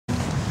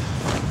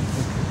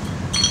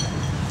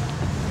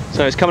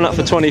So it's coming up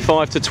for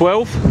 25 to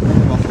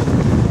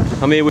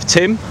 12. I'm here with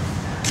Tim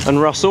and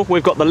Russell.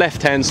 We've got the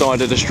left-hand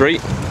side of the street,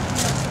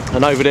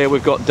 and over there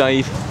we've got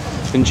Dave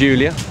and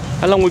Julia.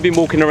 How long have we been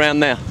walking around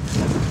now?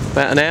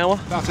 About an hour?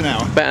 About an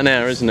hour. About an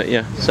hour, isn't it?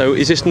 Yeah. So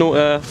is this not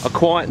a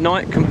quiet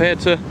night compared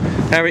to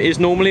how it is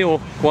normally, or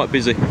quite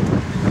busy?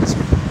 It's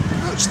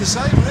much the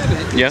same,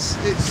 really.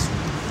 It's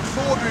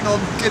bordering on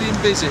getting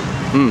busy.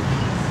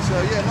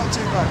 So yeah, not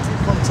too bad.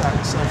 Good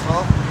contact so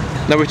far.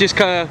 Now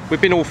we've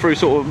been all through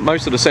sort of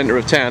most of the centre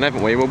of town,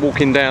 haven't we? We're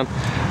walking down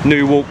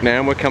New Walk now,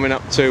 and we're coming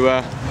up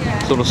to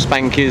sort of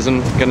Spankies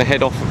and going to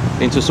head off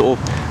into sort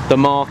of the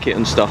market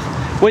and stuff.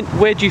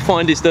 Where do you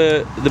find is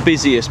the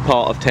busiest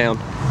part of town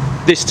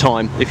this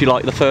time, if you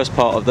like, the first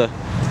part of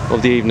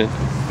the evening?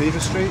 Beaver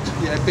Street?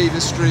 Yeah, Beaver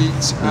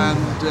Street and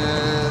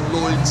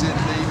Lloyd's in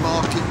the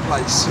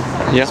marketplace.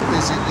 It's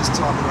busy at this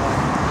time of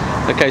night.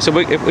 Okay, so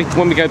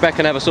when we go back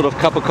and have a sort of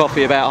cup of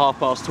coffee about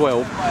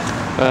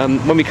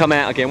 12:30, when we come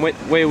out again,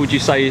 where would you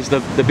say is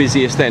the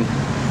busiest then?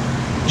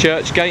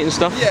 Churchgate and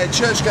stuff? Yeah,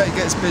 Churchgate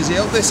gets busy.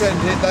 Up this end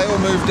here, they all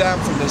move down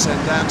from this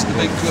end down to the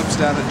big clubs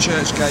down at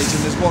Churchgate,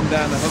 and there's one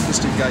down at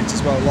Hudderston Gate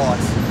as well, live.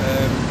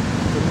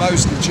 But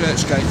mostly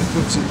Churchgate, the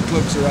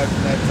clubs are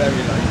open there very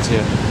late.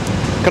 Yeah.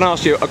 Can I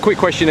ask you a quick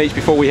question each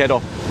before we head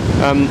off?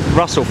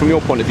 Russell, from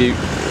your point of view,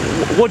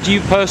 what do you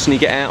personally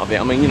get out of it?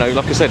 I mean, you know,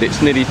 like I said, it's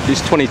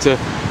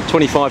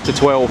 25 to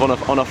 12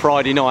 on a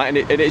Friday night, and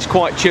it's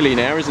quite chilly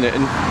now, isn't it?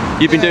 And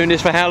you've been doing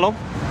this for how long?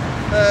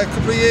 A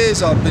couple of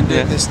years I've been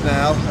doing this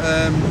now.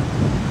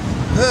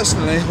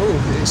 Personally,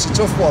 it's a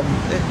tough one.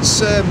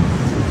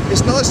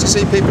 It's nice to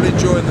see people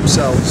enjoying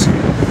themselves,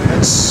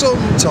 and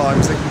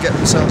sometimes they can get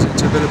themselves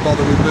into a bit of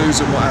bother with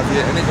booze and what have you,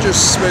 and it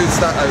just smooths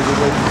that over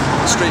with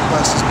street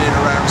masters being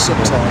around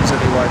sometimes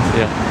anyway.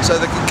 Yeah. So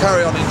they can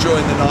carry on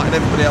enjoying the night, and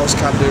everybody else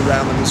can do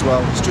around them as well.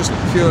 It's just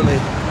purely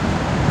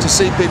to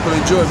see people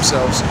enjoy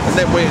themselves, and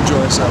then we enjoy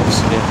ourselves.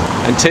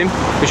 Yeah. And Tim,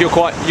 because you're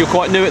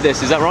quite new at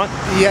this, is that right?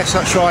 Yes,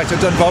 that's right. I've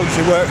done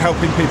voluntary work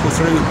helping people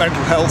through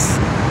mental health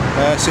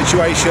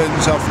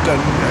situations. I've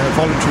done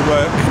voluntary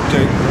work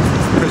doing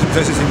prison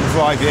visiting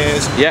for 5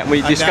 years. Yeah,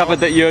 we discovered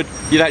that you'd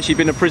actually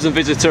been a prison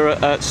visitor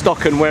at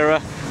Stockton,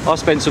 where I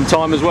spent some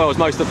time as well, as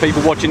most of the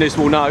people watching this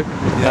will know.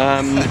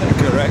 Yeah,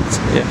 correct.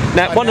 Yeah.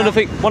 Now, one of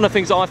the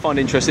things that I find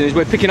interesting is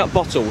we're picking up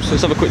bottles.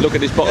 Let's have a quick look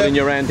at this bottle in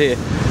your hand here.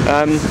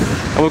 And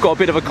we've got a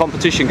bit of a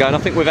competition going. I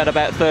think we've had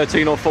about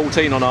 13 or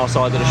 14 on our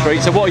side of the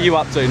street. So what are you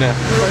up to now?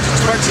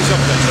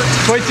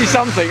 20-something.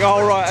 20-something?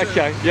 Oh, right,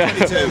 okay. Yeah.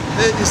 22.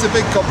 It's the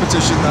big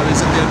competition that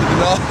is at the end of the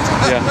night.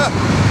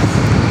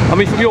 Yeah. I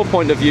mean, from your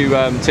point of view,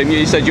 Tim,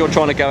 you said you're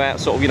trying to go out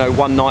sort of, you know,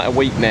 one night a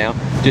week now,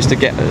 just to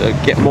get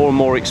more and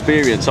more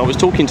experience. I was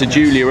talking to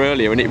Julia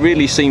earlier, and it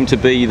really seemed to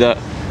be that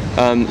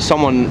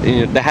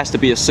there has to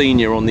be a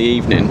senior on the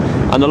evening,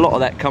 and a lot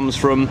of that comes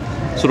from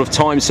sort of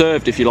time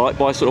served, if you like,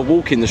 by sort of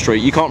walking the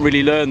street. You can't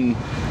really learn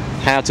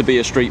how to be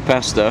a street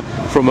pastor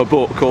from a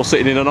book or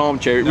sitting in an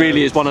armchair. It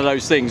really is one of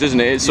those things, isn't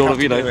it? It's sort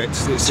of, you know,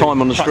 it's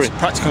time on the street.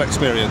 Practical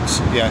experience,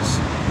 yes.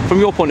 From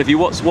your point of view,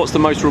 what's the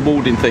most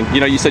rewarding thing? You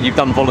know, you said you've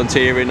done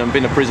volunteering and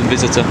been a prison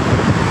visitor.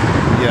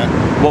 Yeah.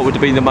 What would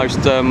be the most?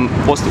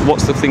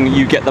 What's the thing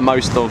you get the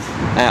most of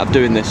out of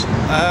doing this?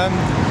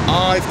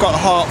 I've got a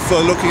heart for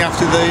looking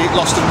after the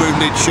lost and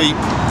wounded sheep.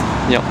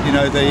 Yeah. You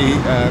know, the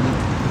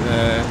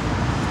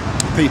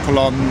people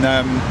on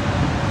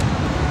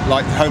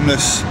like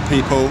homeless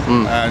people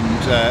and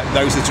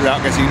those that are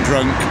out getting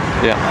drunk.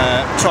 Yeah.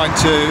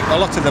 A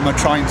lot of them are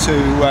trying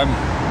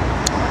to.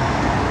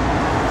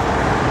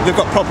 They've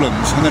got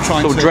problems, and they're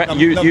trying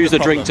to use a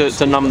drink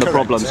to numb the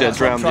problems. Yeah,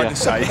 drown.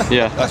 That's what I'm trying to say.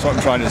 Yeah, that's what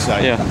I'm trying to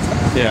say.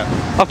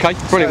 Yeah. Okay,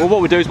 brilliant. Well, what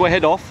we'll do is we'll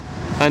head off,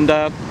 and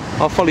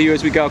I'll follow you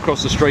as we go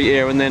across the street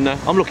here, and then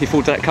I'm looking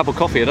forward to that cup of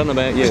coffee. I don't know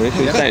about you.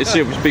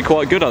 It'll be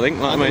quite good, I think.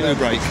 I mean, no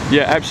break.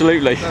 Yeah,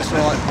 absolutely. That's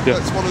right. Yeah.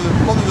 That's one of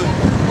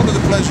the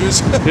pleasures.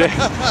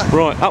 Yeah.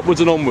 Right,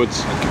 upwards and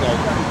onwards. We'll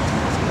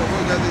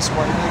go this way.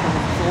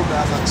 We'll fall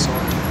down that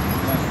side.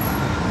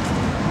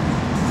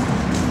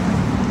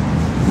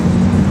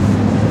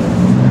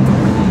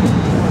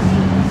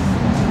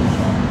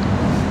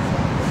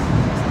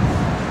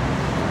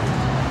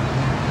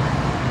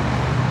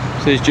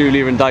 So there's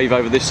Julia and Dave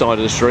over this side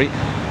of the street.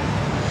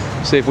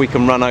 See if we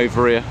can run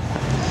over here.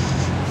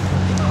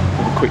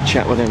 Have a quick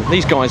chat with them.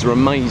 These guys are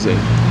amazing.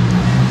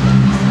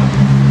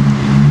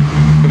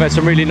 We've had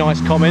some really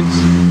nice comments.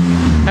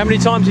 How many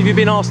times have you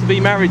been asked to be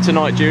married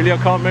tonight, Julia? I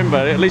can't remember.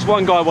 At least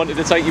one guy wanted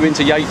to take you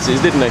into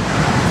Yates's, didn't he?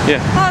 Yeah.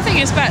 Oh, I think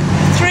it's about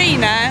 3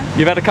 now.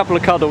 You've had a couple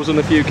of cuddles and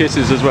a few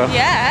kisses as well.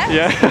 Yeah.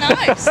 Yeah.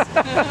 Nice.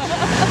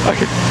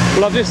 Okay.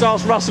 Well, I've just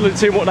asked Russell and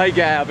Tim what they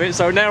get out of it,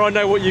 so now I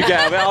know what you get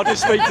out of it. I'll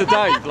just speak to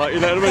Dave, like, you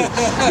know what I mean?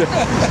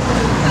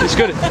 Yeah. It's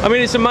good. I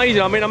mean, it's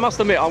amazing. I mean, I must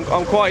admit,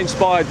 I'm quite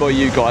inspired by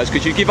you guys,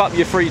 because you give up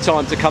your free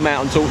time to come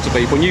out and talk to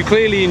people, and you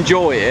clearly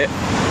enjoy it.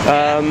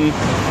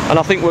 And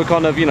I think we're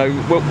kind of, you know,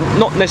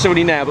 not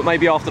necessarily now, but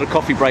maybe after the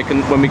coffee break,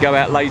 and when we go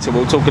out later,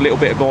 we'll talk a little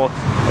bit more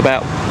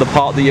about the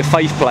part that your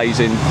faith plays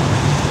in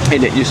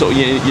it,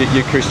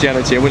 your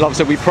Christianity. And like I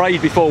said, we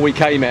prayed before we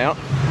came out,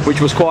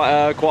 which was quite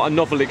a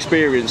novel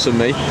experience for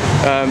me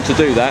to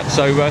do that.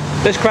 So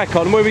let's crack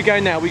on. Where are we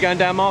going now? Are we going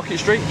down Market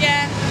Street?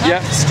 Yeah, Yeah,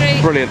 Market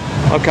Street. brilliant.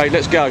 Okay,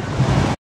 let's go.